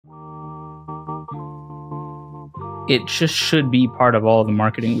it just should be part of all of the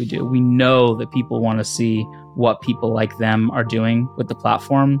marketing we do. We know that people want to see what people like them are doing with the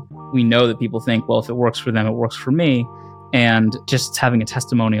platform. We know that people think, well, if it works for them, it works for me. And just having a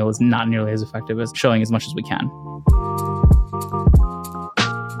testimonial is not nearly as effective as showing as much as we can.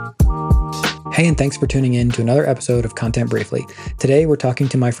 Hey, and thanks for tuning in to another episode of Content Briefly. Today, we're talking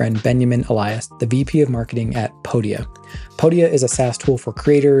to my friend Benyamin Elias, the VP of Marketing at Podia. Podia is a SaaS tool for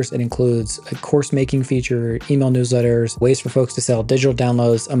creators. It includes a course-making feature, email newsletters, ways for folks to sell digital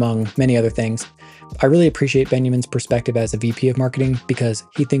downloads, among many other things. I really appreciate Benjamin's perspective as a VP of marketing because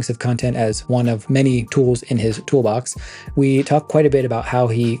he thinks of content as one of many tools in his toolbox. We talk quite a bit about how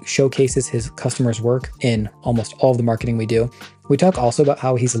he showcases his customers' work in almost all of the marketing we do. We talk also about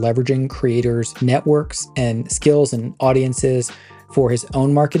how he's leveraging creators' networks and skills and audiences for his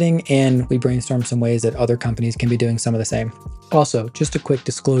own marketing, and we brainstorm some ways that other companies can be doing some of the same. Also, just a quick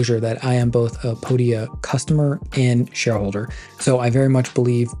disclosure that I am both a Podia customer and shareholder, so I very much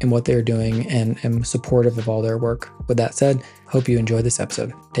believe in what they're doing and am supportive of all their work. With that said, hope you enjoy this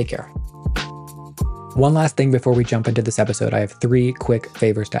episode. Take care. One last thing before we jump into this episode, I have 3 quick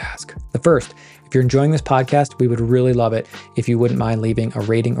favors to ask. The first, if you're enjoying this podcast, we would really love it if you wouldn't mind leaving a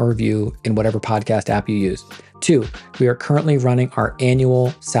rating or review in whatever podcast app you use. 2, we are currently running our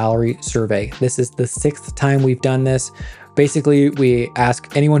annual salary survey. This is the 6th time we've done this. Basically, we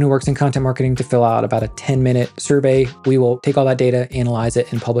ask anyone who works in content marketing to fill out about a 10-minute survey. We will take all that data, analyze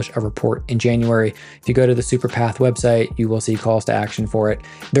it, and publish a report in January. If you go to the Superpath website, you will see calls to action for it.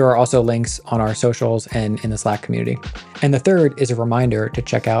 There are also links on our socials and in the Slack community. And the third is a reminder to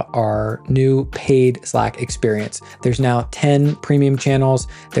check out our new paid Slack experience. There's now 10 premium channels.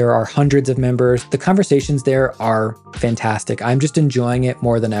 There are hundreds of members. The conversations there are fantastic. I'm just enjoying it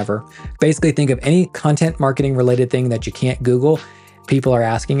more than ever. Basically, think of any content marketing related thing that you can't Google. People are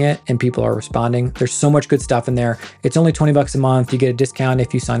asking it and people are responding. There's so much good stuff in there. It's only $20 a month. You get a discount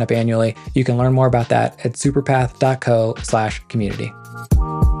if you sign up annually. You can learn more about that at superpath.co/community.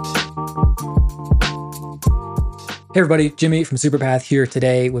 Hey everybody, Jimmy from Superpath here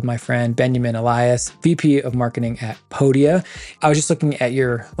today with my friend Benyamin Elias, VP of Marketing at Podia. I was just looking at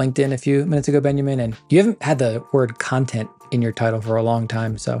your LinkedIn a few minutes ago, Benjamin, and you haven't had the word content in your title for a long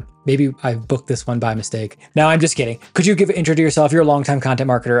time, so maybe I booked this one by mistake. No, I'm just kidding. Could you give an intro to yourself? You're a longtime content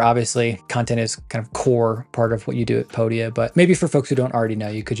marketer. Obviously, content is kind of core part of what you do at Podia, but maybe for folks who don't already know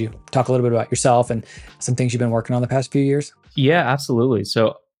you, could you talk a little bit about yourself and some things you've been working on the past few years? Yeah, absolutely.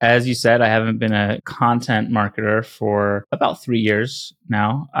 So as you said, I haven't been a content marketer for about 3 years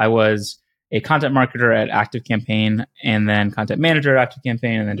now. I was a content marketer at ActiveCampaign and then content manager at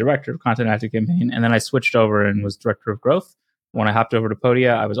ActiveCampaign and then director of content at ActiveCampaign. And then I switched over and was director of growth. When I hopped over to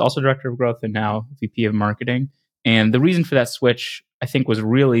Podia, I was also director of growth and now VP of marketing. And the reason for that switch, I think, was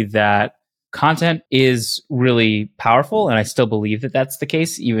really that content is really powerful. And I still believe that that's the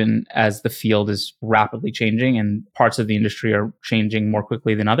case, even as the field is rapidly changing and parts of the industry are changing more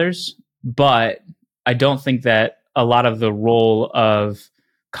quickly than others. But I don't think that a lot of the role of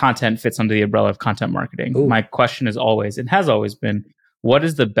content fits under the umbrella of content marketing. Ooh. My question is always, and has always been, what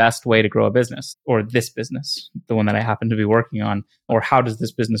is the best way to grow a business, or this business, the one that I happen to be working on, or how does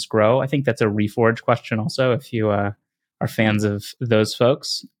this business grow? I think that's a Reforge question also, if you are fans of those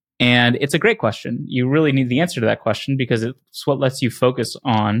folks. And it's a great question. You really need the answer to that question because it's what lets you focus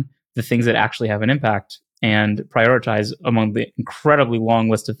on the things that actually have an impact and prioritize among the incredibly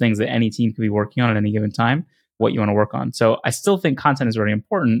long list of things that any team could be working on at any given time, what you want to work on. So I still think content is very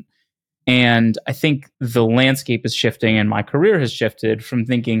important. And I think the landscape is shifting and my career has shifted from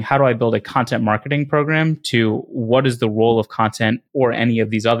thinking, how do I build a content marketing program, to what is the role of content or any of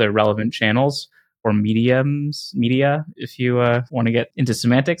these other relevant channels or media, if you want to get into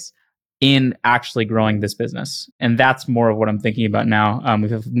semantics, in actually growing this business. And that's more of what I'm thinking about now. We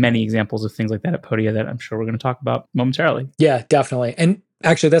have many examples of things like that at Podia that I'm sure we're going to talk about momentarily. Yeah, definitely. And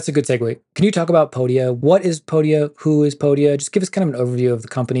actually, that's a good segue. Can you talk about Podia? What is Podia? Who is Podia? Just give us kind of an overview of the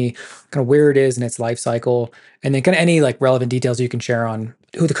company, kind of where it is in its life cycle, and then kind of any like relevant details you can share on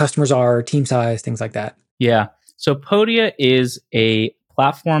who the customers are, team size, things like that. Yeah. So Podia is a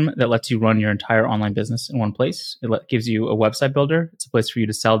platform that lets you run your entire online business in one place. It gives you a website builder. It's a place for you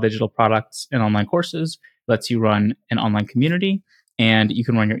to sell digital products and online courses. It lets you run an online community, and you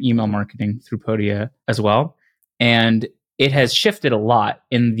can run your email marketing through Podia as well. And it has shifted a lot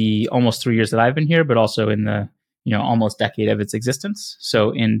in the almost 3 years that I've been here, but also in the almost decade of its existence.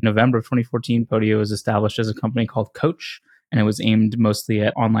 So in November of 2014, Podia was established as a company called Coach, and it was aimed mostly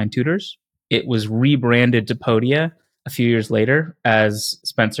at online tutors. It was rebranded to Podia a few years later as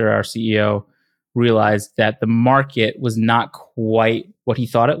Spencer, our CEO, realized that the market was not quite what he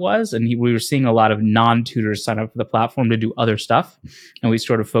thought it was. And we were seeing a lot of non-tutors sign up for the platform to do other stuff. And we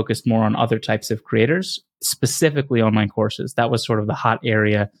sort of focused more on other types of creators, specifically online courses. That was sort of the hot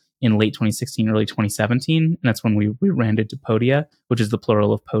area in late 2016, early 2017. And that's when we rebranded to Podia, which is the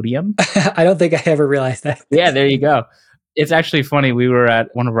plural of podium. I don't think I ever realized that. Yeah, there you go. It's actually funny. We were at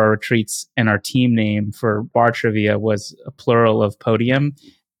one of our retreats and our team name for bar trivia was a plural of podium.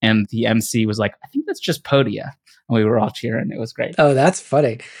 And the MC was like, I think that's just Podia. And we were all cheering. It was great. Oh, that's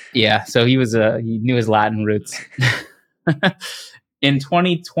funny. Yeah. So he knew his Latin roots. In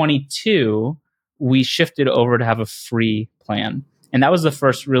 2022, we shifted over to have a free plan. And that was the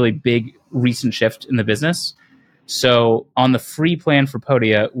first really big recent shift in the business. So on the free plan for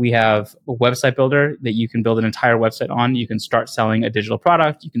Podia, we have a website builder that you can build an entire website on. You can start selling a digital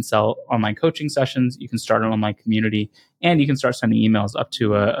product. You can sell online coaching sessions. You can start an online community. And you can start sending emails up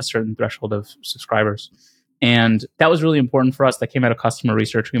to a certain threshold of subscribers. And that was really important for us. That came out of customer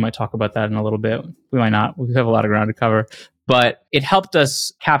research. We might talk about that in a little bit. We might not. We have a lot of ground to cover. But it helped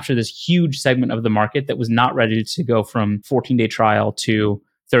us capture this huge segment of the market that was not ready to go from 14-day trial to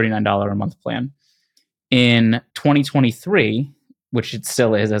 $39 a month plan. In 2023, which it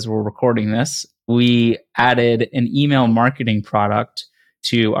still is as we're recording this, we added an email marketing product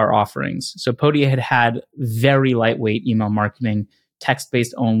to our offerings. So Podia had very lightweight email marketing,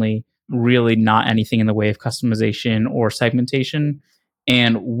 text-based only, really not anything in the way of customization or segmentation.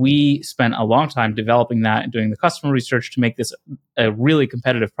 And we spent a long time developing that and doing the customer research to make this a really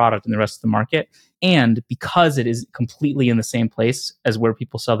competitive product in the rest of the market. And because it is completely in the same place as where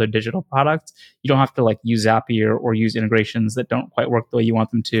people sell their digital products, you don't have to use Zapier or use integrations that don't quite work the way you want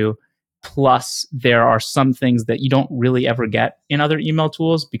them to. Plus, there are some things that you don't really ever get in other email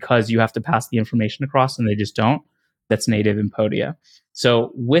tools because you have to pass the information across and they just don't. That's native in Podia.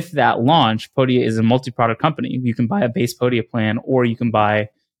 So with that launch, Podia is a multi-product company. You can buy a base Podia plan or you can buy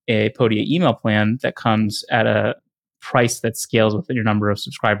a Podia email plan that comes at a price that scales with your number of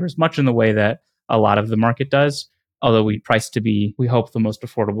subscribers, much in the way that a lot of the market does. Although we price to be, we hope, the most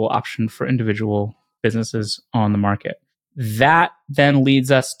affordable option for individual businesses on the market. That then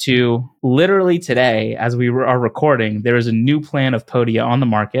leads us to literally today, as we are recording, there is a new plan of Podia on the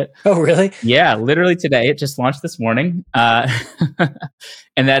market. Oh, really? Yeah, literally today. It just launched this morning. And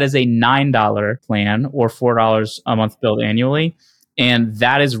that is a $9 plan or $4 a month billed annually. And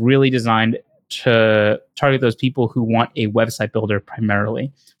that is really designed to target those people who want a website builder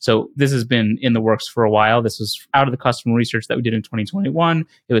primarily. So this has been in the works for a while. This was out of the customer research that we did in 2021.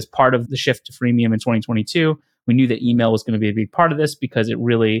 It was part of the shift to freemium in 2022. We knew that email was going to be a big part of this because it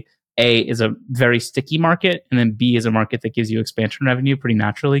really, A, is a very sticky market, and then B, is a market that gives you expansion revenue pretty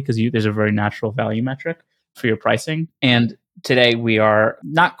naturally because there's a very natural value metric for your pricing. And today we are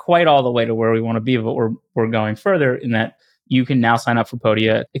not quite all the way to where we want to be, but we're going further in that you can now sign up for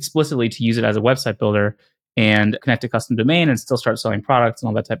Podia explicitly to use it as a website builder and connect a custom domain and still start selling products and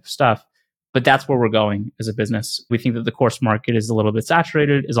all that type of stuff. But that's where we're going as a business. We think that the course market is a little bit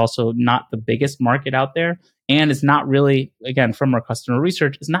saturated, is also not the biggest market out there. And it's not really, again, from our customer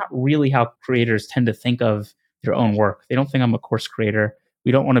research, it's not really how creators tend to think of their own work. They don't think I'm a course creator.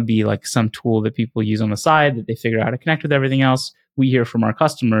 We don't want to be like some tool that people use on the side that they figure out how to connect with everything else. We hear from our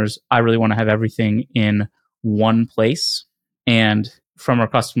customers, I really want to have everything in one place. And from our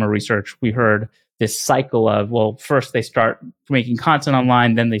customer research, we heard this cycle of, well, first they start making content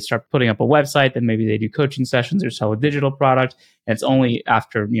online, then they start putting up a website, then maybe they do coaching sessions or sell a digital product. And it's only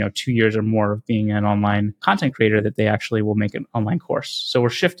after 2 years or more of being an online content creator that they actually will make an online course. So we're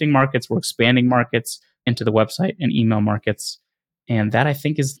shifting markets, we're expanding markets into the website and email markets. And that, I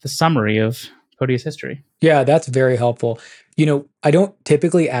think, is the summary of Podia's history. Yeah, that's very helpful. I don't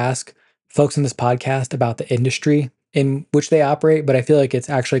typically ask folks in this podcast about the industry in which they operate, but I feel like it's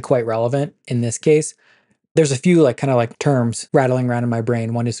actually quite relevant in this case. There's a few terms rattling around in my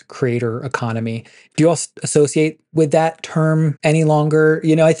brain. One is creator economy. Do you all associate with that term any longer?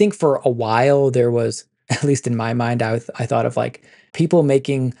 I think for a while there was, at least in my mind, I thought of people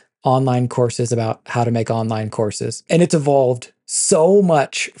making online courses about how to make online courses. And it's evolved so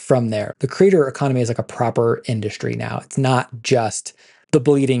much from there. The creator economy is like a proper industry now. It's not just the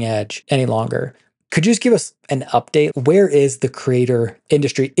bleeding edge any longer. Could you just give us an update? Where is the creator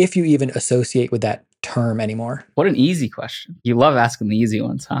industry, if you even associate with that term anymore? What an easy question. You love asking the easy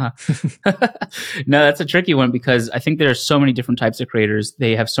ones, huh? No, that's a tricky one because I think there are so many different types of creators.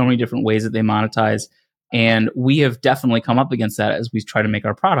 They have so many different ways that they monetize. And we have definitely come up against that as we try to make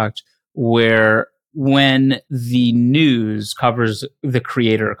our product, where when the news covers the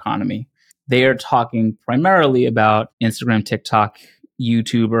creator economy, they are talking primarily about Instagram, TikTok,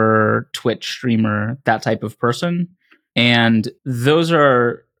 YouTuber, Twitch streamer, that type of person. And those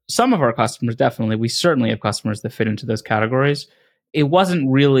are some of our customers, definitely. We certainly have customers that fit into those categories. It wasn't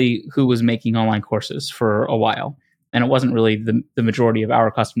really who was making online courses for a while. And it wasn't really the majority of our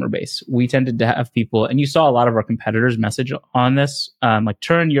customer base. We tended to have people, and you saw a lot of our competitors message on this, like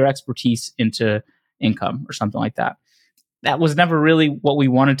turn your expertise into income or something like that. That was never really what we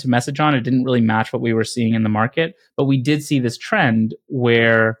wanted to message on. It didn't really match what we were seeing in the market. But we did see this trend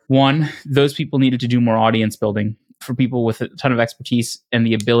where, one, those people needed to do more audience building for people with a ton of expertise and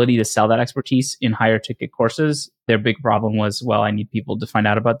the ability to sell that expertise in higher ticket courses. Their big problem was, well, I need people to find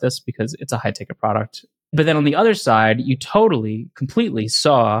out about this because it's a high ticket product. But then on the other side, you totally, completely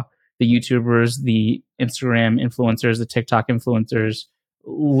saw the YouTubers, the Instagram influencers, the TikTok influencers, a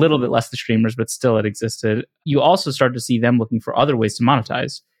little bit less the streamers, but still it existed. You also start to see them looking for other ways to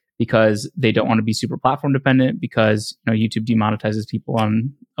monetize because they don't want to be super platform dependent, because YouTube demonetizes people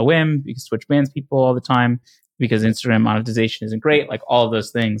on a whim, because Twitch bans people all the time, because Instagram monetization isn't great, like all of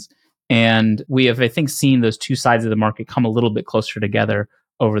those things. And we have, I think, seen those two sides of the market come a little bit closer together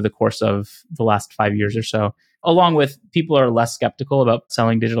over the course of the last 5 years or so, along with people are less skeptical about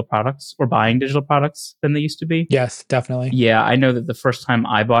selling digital products or buying digital products than they used to be. Yes, definitely. Yeah, I know that the first time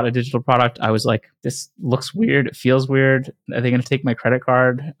I bought a digital product, I was like, this looks weird. It feels weird. Are they going to take my credit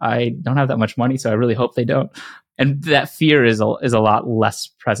card? I don't have that much money, so I really hope they don't. And that fear is a lot less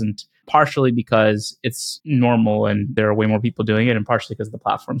present, partially because it's normal and there are way more people doing it, and partially because the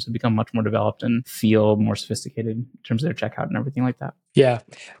platforms have become much more developed and feel more sophisticated in terms of their checkout and everything like that. Yeah.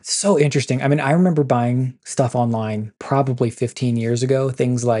 So interesting. I mean, I remember buying stuff online probably 15 years ago,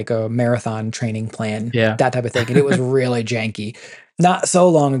 things like a marathon training plan, Yeah. that type of thing. And it was really janky. Not so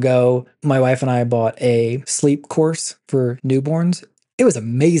long ago, my wife and I bought a sleep course for newborns. It was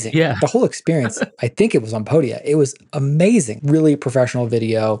amazing. Yeah. The whole experience, I think it was on Podia. It was amazing. Really professional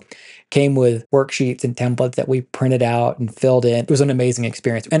video. Came with worksheets and templates that we printed out and filled in. It was an amazing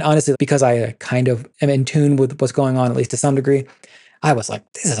experience. And honestly, because I kind of am in tune with what's going on, at least to some degree, I was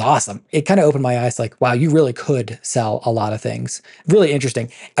like, this is awesome. It kind of opened my eyes like, wow, you really could sell a lot of things. Really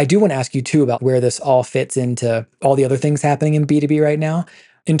interesting. I do want to ask you too about where this all fits into all the other things happening in B2B right now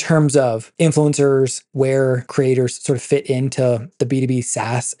in terms of influencers, where creators sort of fit into the B2B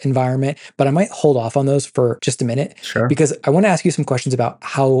SaaS environment. But I might hold off on those for just a minute. Sure. Because I want to ask you some questions about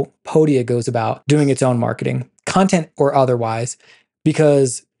how Podia goes about doing its own marketing, content or otherwise,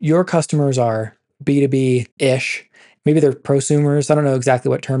 because your customers are B2B-ish. Maybe they're prosumers. I don't know exactly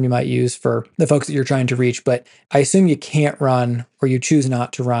what term you might use for the folks that you're trying to reach, but I assume you can't run, or you choose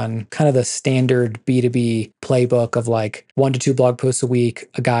not to run, kind of the standard B2B playbook of like 1 to 2 blog posts a week,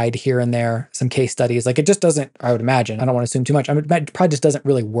 a guide here and there, some case studies. Like it just doesn't, I would imagine, I don't want to assume too much. I mean, it probably just doesn't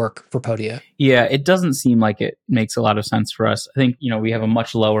really work for Podia. Yeah, it doesn't seem like it makes a lot of sense for us. I think, we have a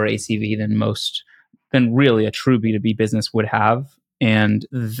much lower ACV than really a true B2B business would have. And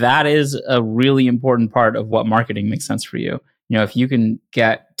that is a really important part of what marketing makes sense for you. If you can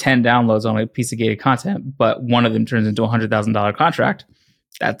get 10 downloads on a piece of gated content, but one of them turns into a $100,000 contract,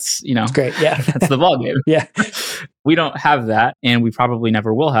 that's, It's great. Yeah. that's the ballgame. Yeah. We don't have that, and we probably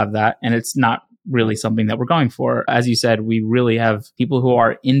never will have that. And it's not really something that we're going for. As you said, we really have people who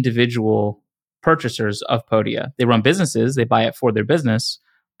are individual purchasers of Podia. They run businesses, they buy it for their business,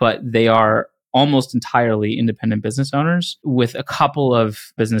 but they are almost entirely independent business owners with a couple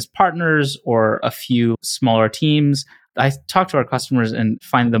of business partners or a few smaller teams. I talk to our customers and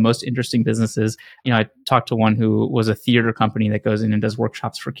find the most interesting businesses. I talked to one who was a theater company that goes in and does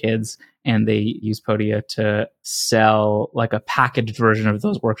workshops for kids, and they use Podia to sell like a packaged version of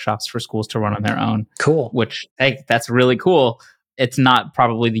those workshops for schools to run on their own. Cool. Which, hey, that's really cool. It's not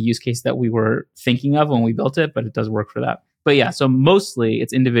probably the use case that we were thinking of when we built it, but it does work for that. But yeah, so mostly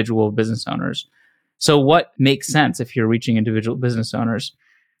it's individual business owners. So what makes sense if you're reaching individual business owners?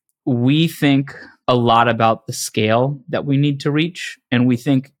 We think a lot about the scale that we need to reach. And we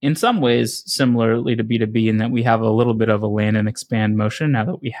think in some ways similarly to B2B in that we have a little bit of a land and expand motion now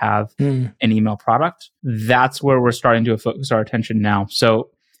that we have an email product. That's where we're starting to focus our attention now. So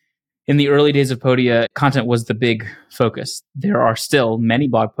in the early days of Podia, content was the big focus. There are still many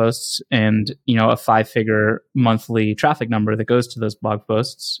blog posts and, a 5-figure monthly traffic number that goes to those blog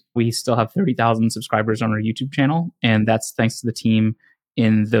posts. We still have 30,000 subscribers on our YouTube channel. And that's thanks to the team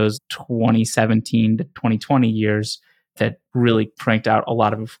in those 2017 to 2020 years that really cranked out a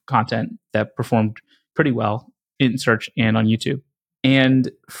lot of content that performed pretty well in search and on YouTube. And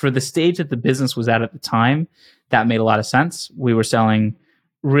for the stage that the business was at the time, that made a lot of sense. We were selling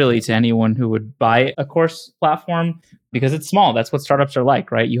really to anyone who would buy a course platform because it's small. That's what startups are like,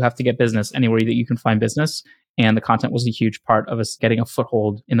 right? You have to get business anywhere that you can find business. and the content was a huge part of us getting a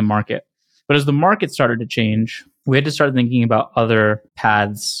foothold in the market. But as the market started to change, we had to start thinking about other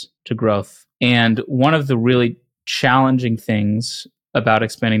paths to growth. And one of the really challenging things about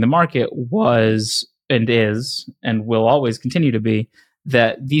expanding the market was and is and will always continue to be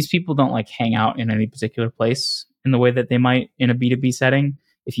that these people don't like hang out in any particular place in the way that they might in a B2B setting.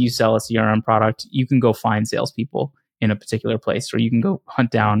 If you sell a CRM product, you can go find salespeople in a particular place, or you can go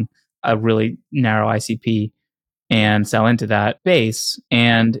hunt down a really narrow ICP and sell into that base.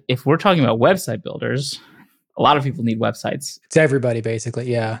 And if we're talking about website builders, a lot of people need websites. It's everybody,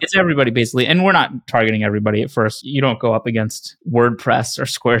 basically. Yeah. It's everybody, basically. And we're not targeting everybody at first. You don't go up against WordPress or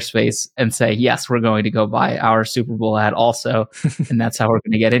Squarespace and say, yes, we're going to go buy our Super Bowl ad also. And that's how we're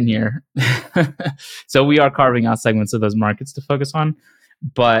going to get in here. So we are carving out segments of those markets to focus on.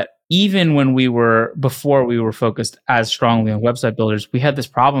 But even before we were focused as strongly on website builders, we had this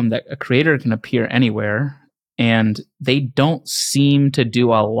problem that a creator can appear anywhere and they don't seem to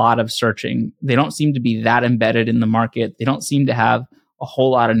do a lot of searching. They don't seem to be that embedded in the market. They don't seem to have a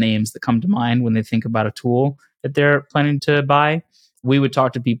whole lot of names that come to mind when they think about a tool that they're planning to buy. We would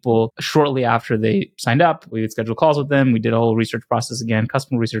talk to people shortly after they signed up. We would schedule calls with them. We did a whole research process again.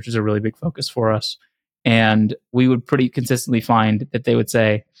 Customer research is a really big focus for us. And we would pretty consistently find that they would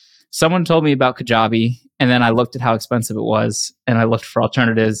say, someone told me about Kajabi, and then I looked at how expensive it was, and I looked for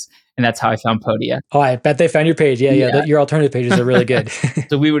alternatives, and that's how I found Podia. Oh, I bet they found your page. Yeah. Your alternative pages are really good.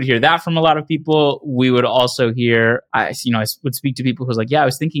 So we would hear that from a lot of people. We would also hear, I would speak to people who was like, yeah, I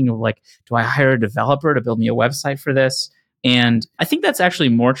was thinking of like, do I hire a developer to build me a website for this? And I think that's actually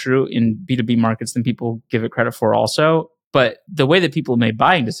more true in B2B markets than people give it credit for also. But the way that people made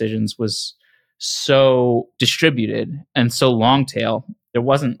buying decisions was so distributed and so long tail. There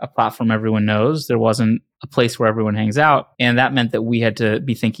wasn't a platform everyone knows. There wasn't a place where everyone hangs out. And that meant that we had to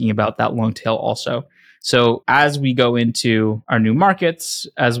be thinking about that long tail also. So as we go into our new markets,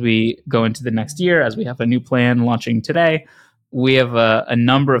 as we go into the next year, as we have a new plan launching today, we have a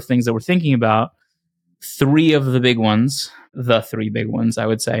number of things that we're thinking about. The three big ones, I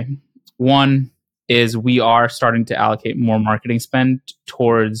would say. One is we are starting to allocate more marketing spend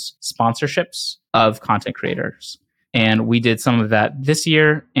towards sponsorships of content creators. And we did some of that this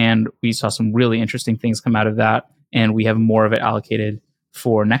year, and we saw some really interesting things come out of that. And we have more of it allocated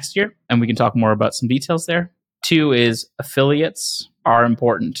for next year. And we can talk more about some details there. Two is affiliates are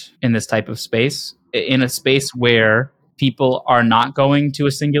important in this type of space, in a space where people are not going to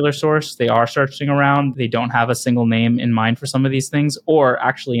a singular source. They are searching around. They don't have a single name in mind for some of these things, or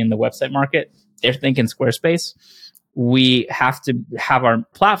actually in the website market, they're thinking Squarespace. We have to have our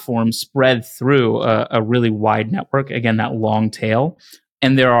platform spread through a really wide network, again, that long tail.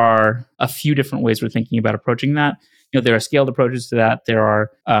 And there are a few different ways we're thinking about approaching that. There are scaled approaches to that. There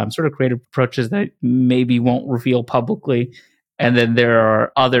are sort of creative approaches that maybe won't reveal publicly. And then there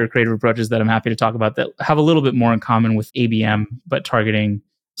are other creative approaches that I'm happy to talk about that have a little bit more in common with ABM, but targeting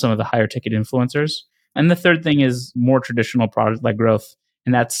some of the higher ticket influencers. And the third thing is more traditional product-led growth.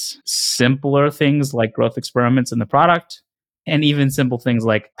 And that's simpler things like growth experiments in the product, and even simple things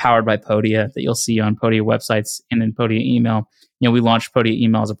like powered by Podia that you'll see on Podia websites and in Podia email. We launched Podia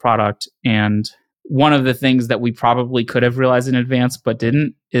email as a product. And one of the things that we probably could have realized in advance, but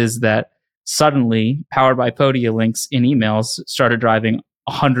didn't, is that suddenly powered by Podia links in emails started driving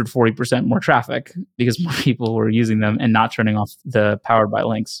 140% more traffic because more people were using them and not turning off the powered by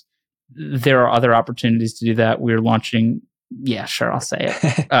links. There are other opportunities to do that. We're launching, yeah, sure, I'll say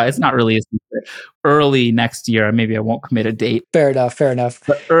it. It's not really a secret. Early next year, maybe I won't commit a date. Fair enough.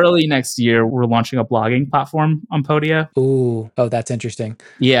 But early next year, we're launching a blogging platform on Podia. Ooh, oh, that's interesting.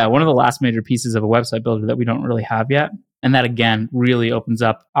 Yeah, one of the last major pieces of a website builder that we don't really have yet. And that, again, really opens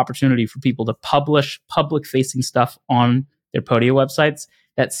up opportunity for people to publish public-facing stuff on their Podia websites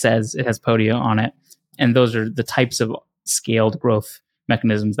that says it has Podia on it. And those are the types of scaled growth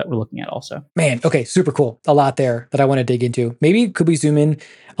mechanisms that we're looking at also. Man, okay, super cool. A lot there that I want to dig into. Maybe could we zoom in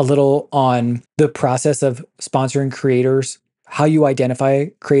a little on the process of sponsoring creators, how you identify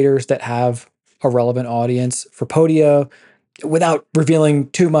creators that have a relevant audience for Podia without revealing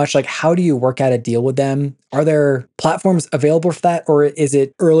too much? Like, how do you work out a deal with them? Are there platforms available for that? Or is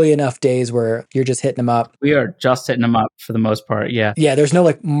it early enough days where you're just hitting them up? We are just hitting them up for the most part. Yeah. Yeah. There's no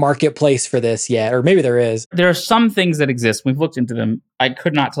like marketplace for this yet, or maybe there is. There are some things that exist. We've looked into them. I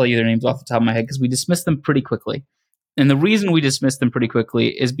could not tell you their names off the top of my head because we dismissed them pretty quickly. And the reason we dismissed them pretty quickly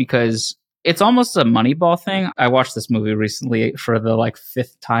is because it's almost a Moneyball thing. I watched this movie recently for the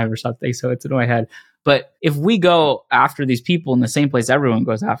fifth time or something, so it's in my head. But if we go after these people in the same place everyone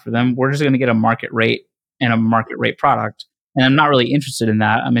goes after them, we're just going to get a market rate and a market rate product. And I'm not really interested in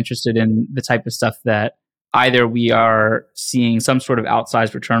that. I'm interested in the type of stuff that either we are seeing some sort of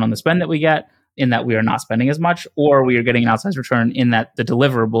outsized return on the spend that we get in that we are not spending as much, or we are getting an outsized return in that the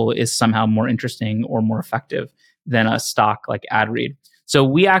deliverable is somehow more interesting or more effective than a stock like ad read. So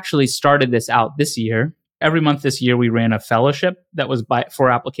we actually started this out this year. Every month this year, we ran a fellowship that was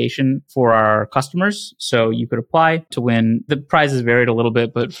for application for our customers. So you could apply to win. The prizes varied a little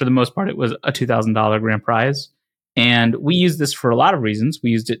bit, but for the most part, it was a $2,000 grand prize. And we used this for a lot of reasons.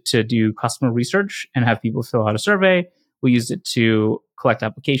 We used it to do customer research and have people fill out a survey. We used it to collect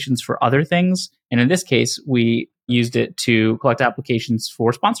applications for other things. And in this case, we used it to collect applications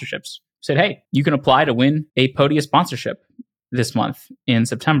for sponsorships. Said, hey, you can apply to win a Podia sponsorship this month in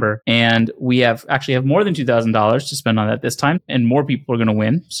September. And we have more than $2,000 to spend on that this time, and more people are going to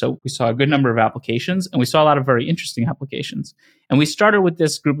win. So we saw a good number of applications, and we saw a lot of very interesting applications. And we started with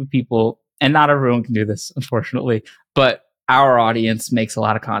this group of people, and not everyone can do this, unfortunately, but our audience makes a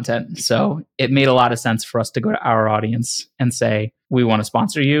lot of content. So it made a lot of sense for us to go to our audience and say, we want to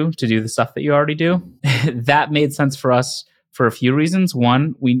sponsor you to do the stuff that you already do. That made sense for us for a few reasons.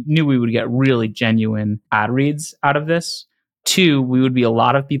 One, we knew we would get really genuine ad reads out of this. Two, we would be a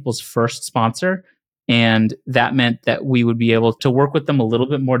lot of people's first sponsor. And that meant that we would be able to work with them a little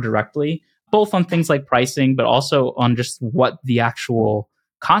bit more directly, both on things like pricing, but also on just what the actual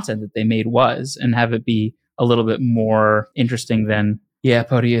content that they made was, and have it be a little bit more interesting than, yeah,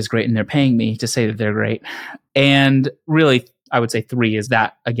 Podia is great and they're paying me to say that they're great. And really, I would say three is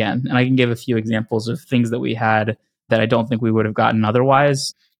that again. And I can give a few examples of things that we had that I don't think we would have gotten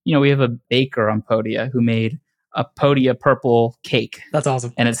otherwise. We have a baker on Podia who made a Podia purple cake. That's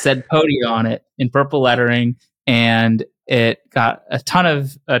awesome. And it said Podia on it in purple lettering. And it got a ton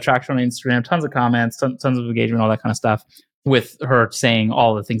of traction on Instagram, tons of comments, tons of engagement, all that kind of stuff, with her saying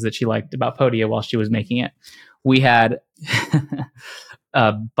all the things that she liked about Podia while she was making it. We had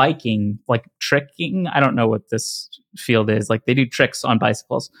biking, like tricking. I don't know what this field is. Like they do tricks on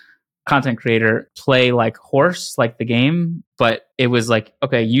bicycles. Content creator play like horse, like the game, but it was like,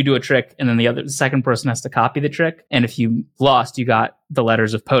 okay, you do a trick, and then the second person has to copy the trick. And if you lost, you got the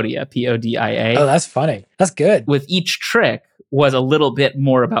letters of Podia, Podia. Oh, that's funny. That's good. With each trick was a little bit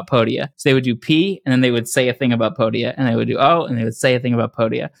more about Podia. So they would do P, and then they would say a thing about Podia, and they would do O, and they would say a thing about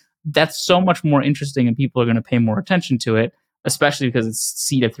Podia. That's so much more interesting, and people are going to pay more attention to it, especially because it's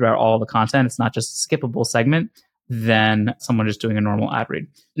seeded throughout all the content. It's not just a skippable segment than someone just doing a normal ad read.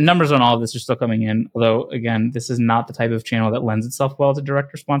 Numbers on all of this are still coming in, although, again, this is not the type of channel that lends itself well to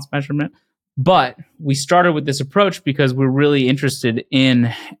direct response measurement. But we started with this approach because we're really interested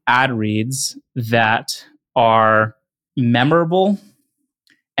in ad reads that are memorable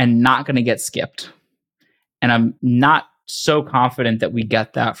and not going to get skipped. And I'm not so confident that we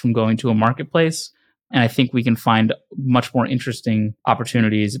get that from going to a marketplace. And I think we can find much more interesting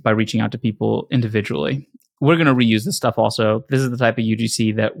opportunities by reaching out to people individually. We're going to reuse this stuff also. This is the type of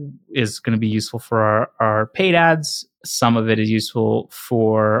UGC that is going to be useful for our paid ads. Some of it is useful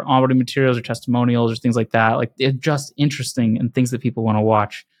for onboarding materials or testimonials or things like that. Like, they're just interesting and things that people want to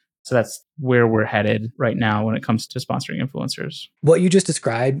watch. So that's where we're headed right now when it comes to sponsoring influencers. What you just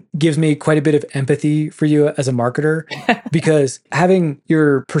described gives me quite a bit of empathy for you as a marketer, because having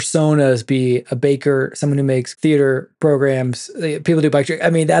your personas be a baker, someone who makes theater programs, people do bike trick. I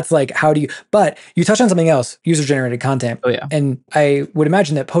mean, that's like, but you touched on something else, user-generated content. Oh, yeah. And I would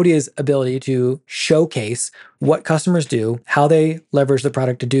imagine that Podia's ability to showcase what customers do, how they leverage the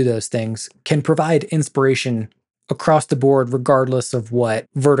product to do those things, can provide inspiration across the board, regardless of what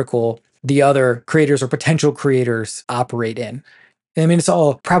vertical the other creators or potential creators operate in. I mean,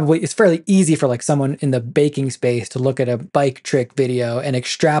 it's fairly easy for like someone in the baking space to look at a bike trick video and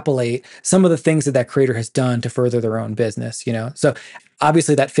extrapolate some of the things that creator has done to further their own business, So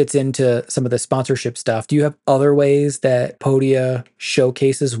obviously that fits into some of the sponsorship stuff. Do you have other ways that Podia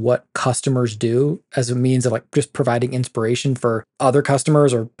showcases what customers do as a means of like just providing inspiration for other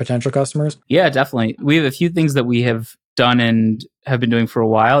customers or potential customers? Yeah, definitely. We have a few things that we have done and have been doing for a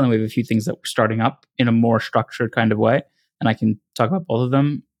while, and we have a few things that we're starting up in a more structured kind of way. And I can talk about both of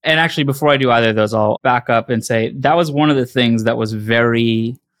them. And actually, before I do either of those, I'll back up and say that was one of the things that was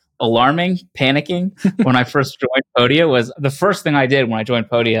very alarming, panicking when I first joined Podia. Was the first thing I did when I joined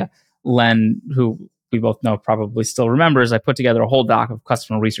Podia. Len, who we both know probably still remembers, I put together a whole doc of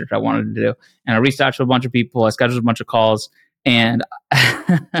customer research I wanted to do. And I reached out to a bunch of people. I scheduled a bunch of calls. And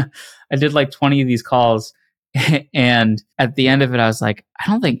I did like 20 of these calls. And at the end of it, I was like,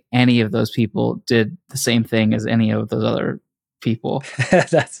 I don't think any of those people did the same thing as any of those other people.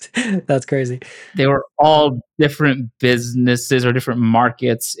 That's crazy. They were all different businesses or different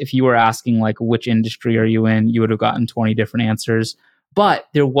markets. If you were asking like, which industry are you in, you would have gotten 20 different answers. But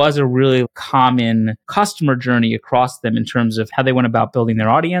there was a really common customer journey across them in terms of how they went about building their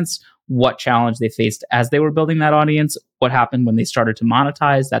audience, what challenge they faced as they were building that audience, what happened when they started to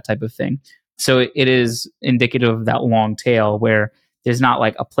monetize, that type of thing. So it is indicative of that long tail where there's not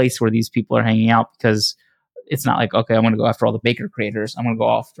like a place where these people are hanging out, because it's not like, okay, I'm going to go after all the baker creators. I'm going to go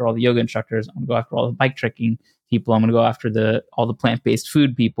after all the yoga instructors. I'm going to go after all the bike tricking people. I'm going to go after all the plant-based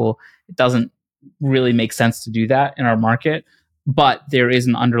food people. It doesn't really make sense to do that in our market. But there is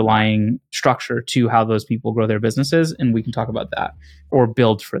an underlying structure to how those people grow their businesses, and we can talk about that or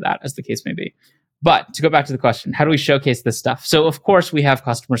build for that, as the case may be. But to go back to the question, how do we showcase this stuff? So, of course, we have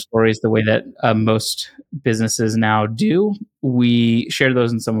customer stories the way that most businesses now do. We share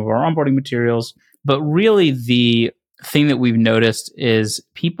those in some of our onboarding materials. But really, the thing that we've noticed is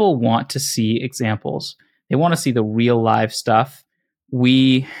people want to see examples. They want to see the real live stuff.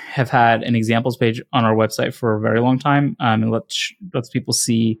 We have had an examples page on our website for a very long time, and lets people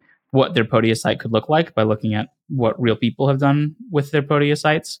see what their Podia site could look like by looking at what real people have done with their Podia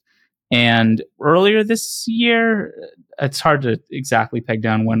sites. And earlier this year, it's hard to exactly peg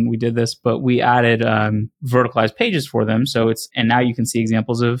down when we did this, but we added verticalized pages for them. And now you can see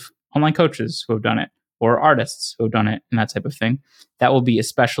examples of online coaches who have done it, or artists who have done it, and that type of thing. That will be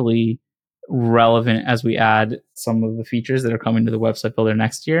especially relevant as we add some of the features that are coming to the website builder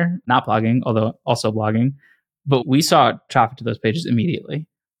next year. Not blogging, although also blogging. But we saw traffic to those pages immediately,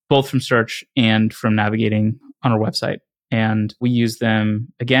 both from search and from navigating on our website. And we use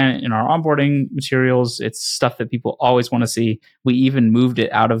them again in our onboarding materials. It's stuff that people always want to see. We even moved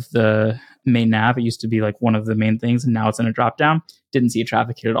it out of the main nav. It used to be like one of the main things, and now it's in a drop down. Didn't see a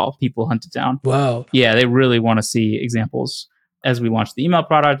traffic hit at all. People hunt it down. Wow. Yeah, they really want to see examples. As we launched the email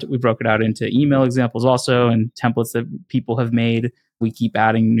product, we broke it out into email examples also, and templates that people have made. We keep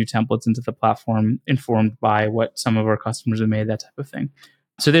adding new templates into the platform, informed by what some of our customers have made, that type of thing.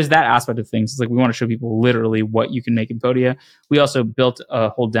 So there's that aspect of things. It's like we want to show people literally what you can make in Podia. We also built a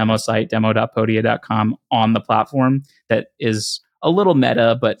whole demo site, demo.podia.com, on the platform that is a little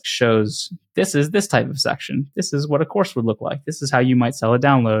meta, but shows this is this type of section. This is what a course would look like. This is how you might sell a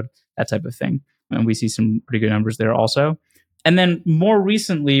download, that type of thing. And we see some pretty good numbers there also. And then more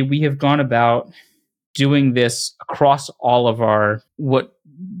recently, we have gone about doing this across all of our, what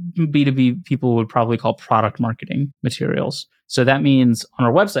B2B people would probably call product marketing materials. So that means on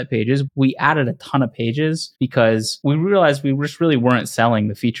our website pages, we added a ton of pages because we realized we just really weren't selling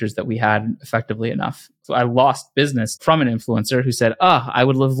the features that we had effectively enough. So I lost business from an influencer who said, I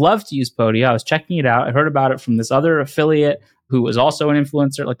would have loved to use Podia. I was checking it out. I heard about it from this other affiliate who was also an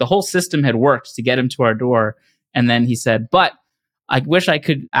influencer. Like the whole system had worked to get him to our door. And then he said, but I wish I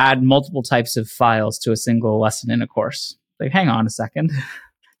could add multiple types of files to a single lesson in a course. Like, hang on a second.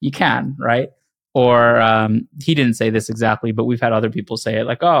 You can, right? Or he didn't say this exactly, but we've had other people say it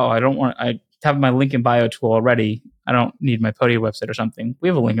like, I have my link in bio tool already. I don't need my Podia website or something. We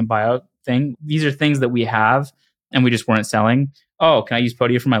have a link in bio thing. These are things that we have and we just weren't selling. Oh, can I use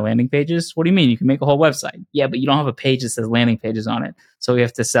Podia for my landing pages? What do you mean? You can make a whole website. Yeah, but you don't have a page that says landing pages on it. So we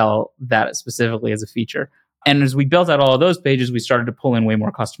have to sell that specifically as a feature. And as we built out all of those pages, we started to pull in way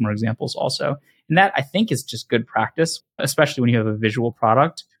more customer examples also. And that, I think, is just good practice, especially when you have a visual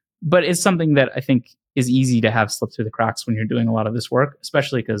product. But it's something that I think is easy to have slip through the cracks when you're doing a lot of this work,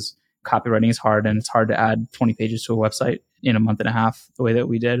 especially because copywriting is hard and it's hard to add 20 pages to a website in a month and a half the way that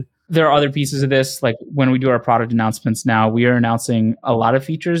we did. There are other pieces of this, like when we do our product announcements now, we are announcing a lot of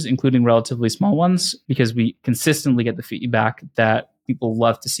features, including relatively small ones, because we consistently get the feedback that people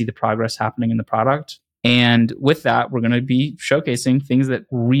love to see the progress happening in the product. And with that, we're going to be showcasing things that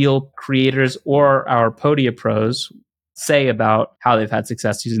real creators or our Podia pros say about how they've had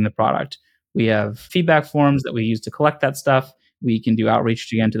success using the product. We have feedback forms that we use to collect that stuff. We can do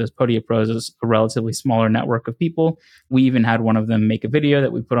outreach again to those Podia pros as a relatively smaller network of people. We even had one of them make a video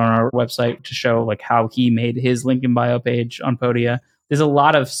that we put on our website to show like how he made his link in bio page on Podia. There's a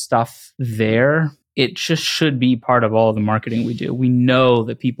lot of stuff there. It just should be part of all of the marketing we do. We know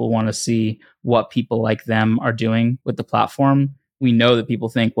that people want to see what people like them are doing with the platform. We know that people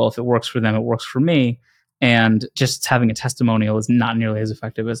think, well, if it works for them, it works for me. And just having a testimonial is not nearly as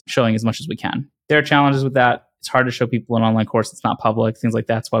effective as showing as much as we can. There are challenges with that. It's hard to show people an online course that's not public, things like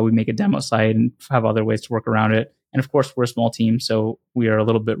that. That's why we make a demo site and have other ways to work around it. And of course, we're a small team, so we are a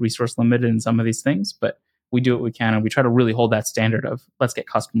little bit resource limited in some of these things, but we do what we can. And we try to really hold that standard of let's get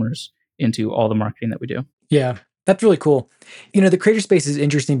customers into all the marketing that we do. Yeah. That's really cool. The creator space is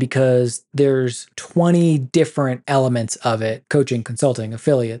interesting because there's 20 different elements of it: coaching, consulting,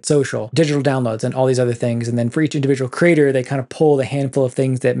 affiliate, social, digital downloads, and all these other things. And then for each individual creator, they kind of pull the handful of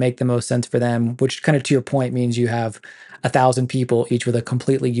things that make the most sense for them, which kind of to your point means you have 1,000 people, each with a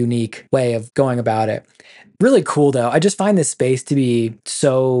completely unique way of going about it. Really cool though. I just find this space to be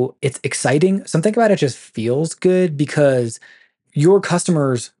it's exciting. Something about it just feels good because your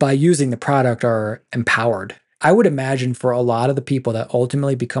customers, by using the product, are empowered. I would imagine for a lot of the people that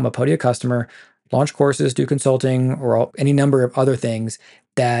ultimately become a Podia customer, launch courses, do consulting, or any number of other things,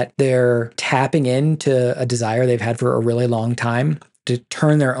 that they're tapping into a desire they've had for a really long time to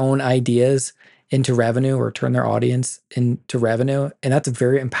turn their own ideas into revenue or turn their audience into revenue. And that's a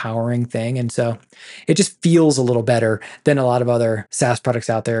very empowering thing. And so it just feels a little better than a lot of other SaaS products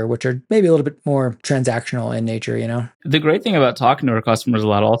out there, which are maybe a little bit more transactional in nature. The great thing about talking to our customers a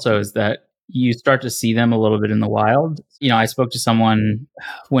lot also is that you start to see them a little bit in the wild. I spoke to someone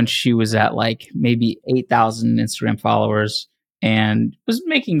when she was at like maybe 8,000 Instagram followers and was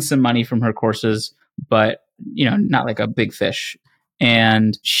making some money from her courses, but not like a big fish.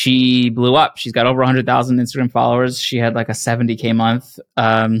 And she blew up. She's got over 100,000 Instagram followers. She had like a 70K month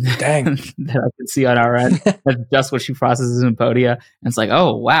Dang. that I could see on our end. That's just what she processes in Podia. And it's like,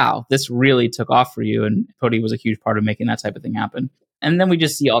 oh, wow, this really took off for you. And Podia was a huge part of making that type of thing happen. And then we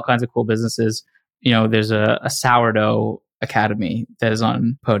just see all kinds of cool businesses. There's a sourdough academy that is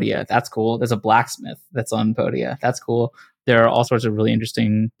on Podia. That's cool. There's a blacksmith that's on Podia. That's cool. There are all sorts of really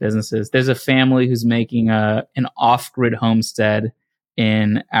interesting businesses. There's a family who's making an off-grid homestead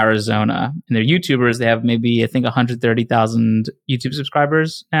in Arizona. And they're YouTubers. They have maybe, I think, 130,000 YouTube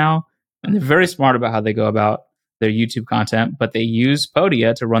subscribers now. And they're very smart about how they go about their YouTube content, but they use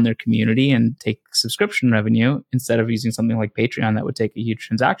Podia to run their community and take subscription revenue instead of using something like Patreon that would take a huge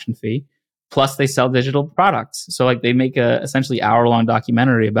transaction fee. Plus, they sell digital products. So like they make a essentially hour-long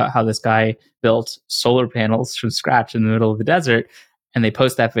documentary about how this guy built solar panels from scratch in the middle of the desert. And they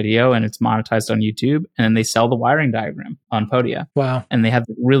post that video and it's monetized on YouTube. And then they sell the wiring diagram on Podia. Wow. And they have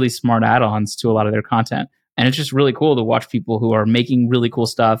really smart add-ons to a lot of their content. And it's just really cool to watch people who are making really cool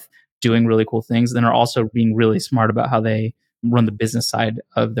stuff, doing really cool things, and then are also being really smart about how they run the business side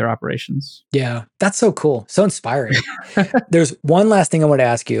of their operations. Yeah, that's so cool. So inspiring. There's one last thing I want to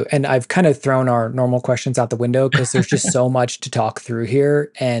ask you, and I've kind of thrown our normal questions out the window because there's just so much to talk through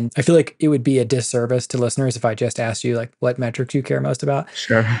here. And I feel like it would be a disservice to listeners if I just asked you like what metrics you care most about.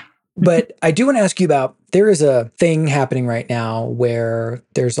 Sure. But I do want to ask you about, there is a thing happening right now where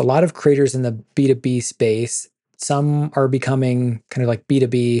there's a lot of creators in the B2B space. Some are becoming kind of like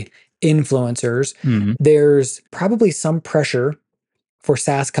B2B influencers. Mm-hmm. There's probably some pressure for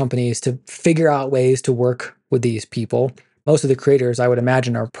SaaS companies to figure out ways to work with these people. Most of the creators, I would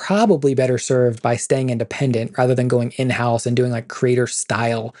imagine, are probably better served by staying independent rather than going in-house and doing like creator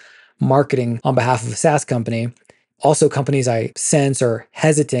style marketing on behalf of a SaaS company. Also, companies I sense are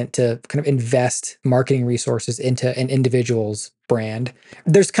hesitant to kind of invest marketing resources into an individual's brand.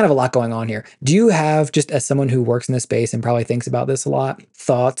 There's kind of a lot going on here. Do you have, just as someone who works in this space and probably thinks about this a lot,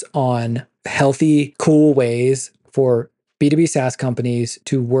 thoughts on healthy, cool ways for B2B SaaS companies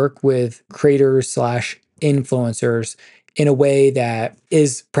to work with creators / influencers in a way that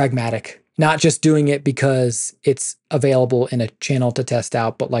is pragmatic, not just doing it because it's available in a channel to test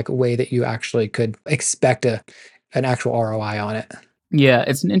out, but like a way that you actually could expect an actual ROI on it? Yeah,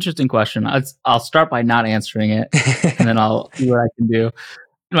 it's an interesting question. I'll start by not answering it, and then I'll see what I can do.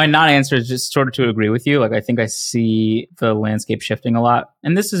 My non-answer is just sort of to agree with you. Like, I think I see the landscape shifting a lot.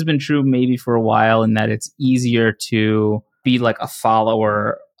 And this has been true maybe for a while in that it's easier to be like a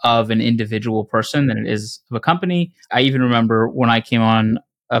follower of an individual person than it is of a company. I even remember when I came on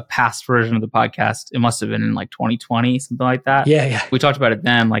a past version of the podcast, it must have been in like 2020, something like that. Yeah. We talked about it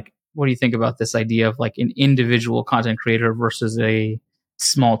then. Like, what do you think about this idea of like an individual content creator versus a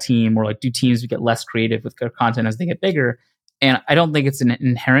small team, or like do teams get less creative with their content as they get bigger? And I don't think it's an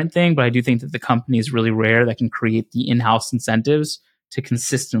inherent thing, but I do think that the company is really rare that can create the in-house incentives to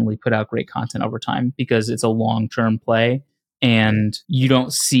consistently put out great content over time, because it's a long-term play and you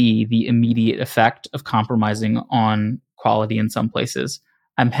don't see the immediate effect of compromising on quality in some places.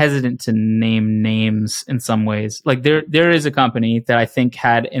 I'm hesitant to name names in some ways. Like there is a company that I think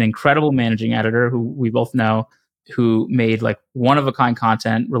had an incredible managing editor who we both know, who made like one-of-a-kind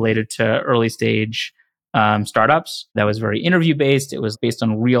content related to early stage startups that was very interview based. It was based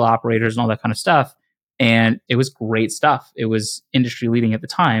on real operators and all that kind of stuff. And it was great stuff. It was industry leading at the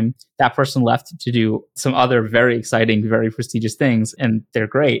time. That person left to do some other very exciting, very prestigious things, and they're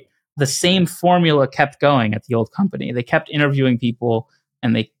great. The same formula kept going at the old company. They kept interviewing people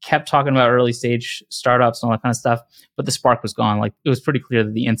and they kept talking about early stage startups and all that kind of stuff, but the spark was gone. Like, it was pretty clear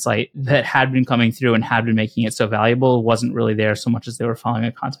that the insight that had been coming through and had been making it so valuable wasn't really there so much as they were following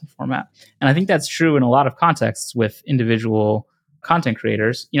a content format. And I think that's true in a lot of contexts with individual content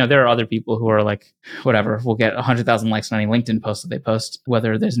creators. There are other people who are like, whatever, we'll get 100,000 likes on any LinkedIn post that they post,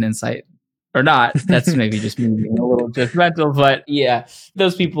 whether there's an insight or not. That's maybe just me being a little judgmental, but yeah,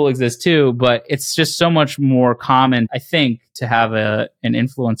 those people exist too. But it's just so much more common, I think, to have an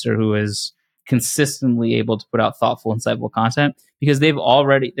influencer who is consistently able to put out thoughtful, insightful content, because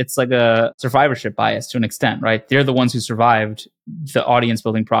it's like a survivorship bias to an extent, right? They're the ones who survived the audience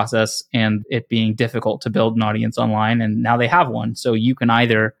building process and it being difficult to build an audience online. And now they have one. So you can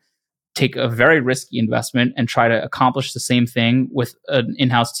either take a very risky investment and try to accomplish the same thing with an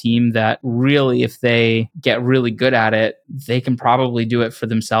in-house team that really, if they get really good at it, they can probably do it for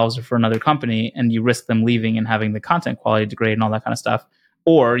themselves or for another company, and you risk them leaving and having the content quality degrade and all that kind of stuff.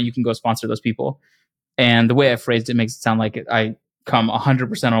 Or you can go sponsor those people. And the way I phrased it makes it sound like I come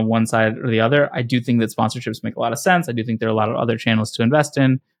 100% on one side or the other. I do think that sponsorships make a lot of sense. I do think there are a lot of other channels to invest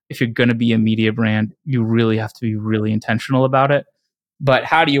in. If you're going to be a media brand, you really have to be really intentional about it. But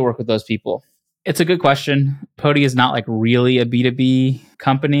how do you work with those people? It's a good question. Podia is not like really a B2B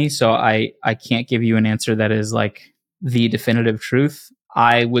company, so I can't give you an answer that is like the definitive truth.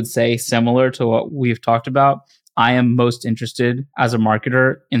 I would say, similar to what we've talked about, I am most interested as a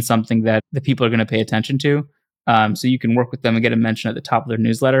marketer in something that the people are going to pay attention to. So you can work with them and get a mention at the top of their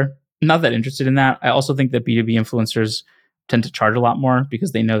newsletter. Not that interested in that. I also think that B2B influencers tend to charge a lot more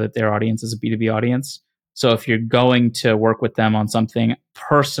because they know that their audience is a B2B audience. So if you're going to work with them on something,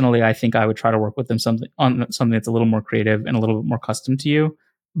 personally, I think I would try to work with them on something that's a little more creative and a little bit more custom to you.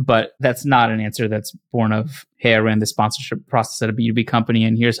 But that's not an answer that's born of, hey, I ran the sponsorship process at a B2B company,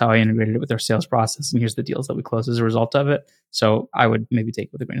 and here's how I integrated it with our sales process, and here's the deals that we closed as a result of it. So I would maybe take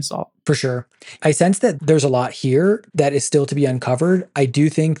it with a grain of salt. For sure. I sense that there's a lot here that is still to be uncovered. I do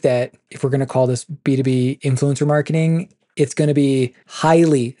think that if we're going to call this B2B influencer marketing, it's going to be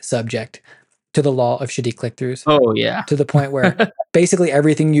highly subject to the law of shitty click-throughs. Oh, yeah. To the point where basically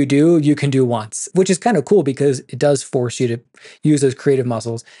everything you do, you can do once, which is kind of cool because it does force you to use those creative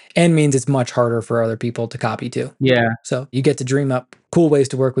muscles and means it's much harder for other people to copy too. Yeah. So you get to dream up cool ways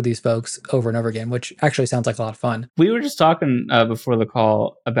to work with these folks over and over again, which actually sounds like a lot of fun. We were just talking before the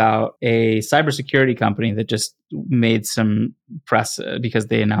call about a cybersecurity company that just made some press because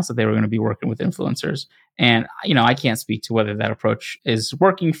they announced that they were going to be working with influencers. And, I can't speak to whether that approach is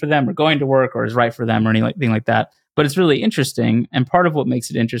working for them or going to work or is right for them or anything like that. But it's really interesting. And part of what makes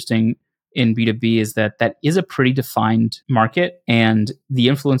it interesting in B2B is that is a pretty defined market, and the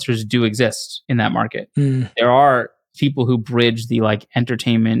influencers do exist in that market. There are people who bridge the like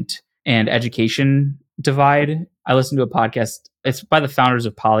entertainment and education divide. I listened to a podcast. It's by the founders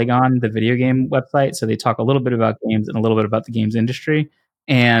of Polygon, the video game website. So they talk a little bit about games and a little bit about the games industry.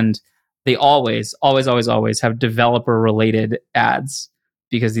 And they always have developer related ads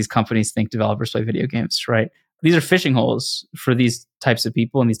because these companies think developers play video games, right? These are fishing holes for these types of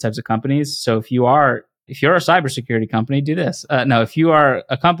people and these types of companies. So if you're a cybersecurity company, do this. No, if you are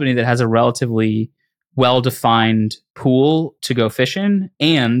a company that has a relatively well-defined pool to go fish in,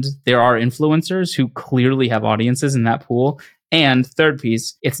 and there are influencers who clearly have audiences in that pool, and third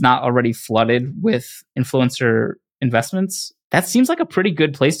piece, it's not already flooded with influencer investments, that seems like a pretty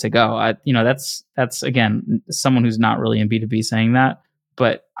good place to go. That's again, someone who's not really in B2B saying that,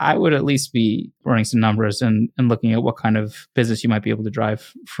 but I would at least be running some numbers and looking at what kind of business you might be able to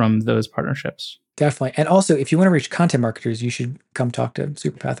drive from those partnerships. Definitely. And also, if you want to reach content marketers, you should come talk to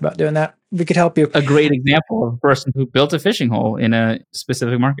Superpath about doing that. We could help you. A great example of a person who built a fishing hole in a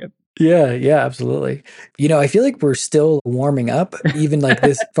specific market. Yeah, absolutely. I feel like we're still warming up, even like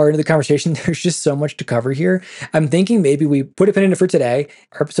this far into the conversation. There's just so much to cover here. I'm thinking maybe we put a pin in it for today.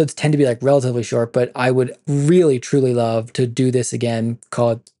 Our episodes tend to be like relatively short, but I would really, truly love to do this again,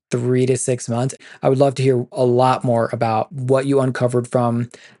 call it 3 to 6 months. I would love to hear a lot more about what you uncovered from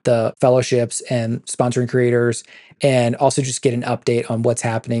the fellowships and sponsoring creators, and also just get an update on what's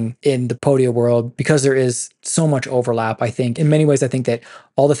happening in the Podia world, because there is so much overlap. I think in many ways, I think that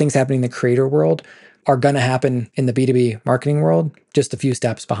all the things happening in the creator world are going to happen in the B2B marketing world, just a few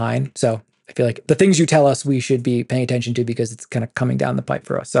steps behind. So I feel like the things you tell us we should be paying attention to because it's kind of coming down the pipe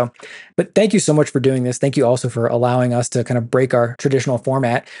for us. So, but thank you so much for doing this. Thank you also for allowing us to kind of break our traditional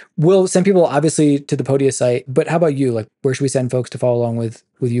format. We'll send people obviously to the Podia site, but how about you? Like, where should we send folks to follow along with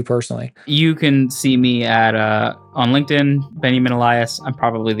you personally? You can see me at on LinkedIn, Benyamin Elias. I'm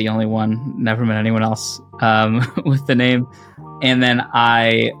probably the only one, never met anyone else with the name. And then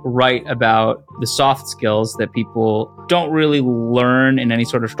I write about the soft skills that people don't really learn in any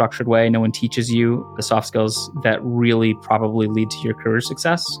sort of structured way. No one teaches you the soft skills that really probably lead to your career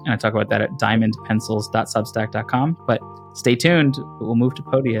success. And I talk about that at diamondpencils.substack.com. But stay tuned. We'll move to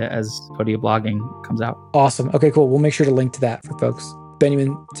Podia as Podia blogging comes out. Awesome. Okay, cool. We'll make sure to link to that for folks.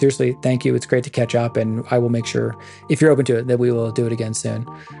 Benjamin, seriously, thank you. It's great to catch up. And I will make sure, if you're open to it, that we will do it again soon.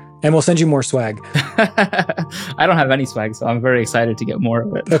 And we'll send you more swag. I don't have any swag, so I'm very excited to get more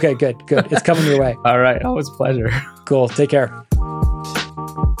of it. Okay, good. It's coming your way. All right. Always a pleasure. Cool. Take care.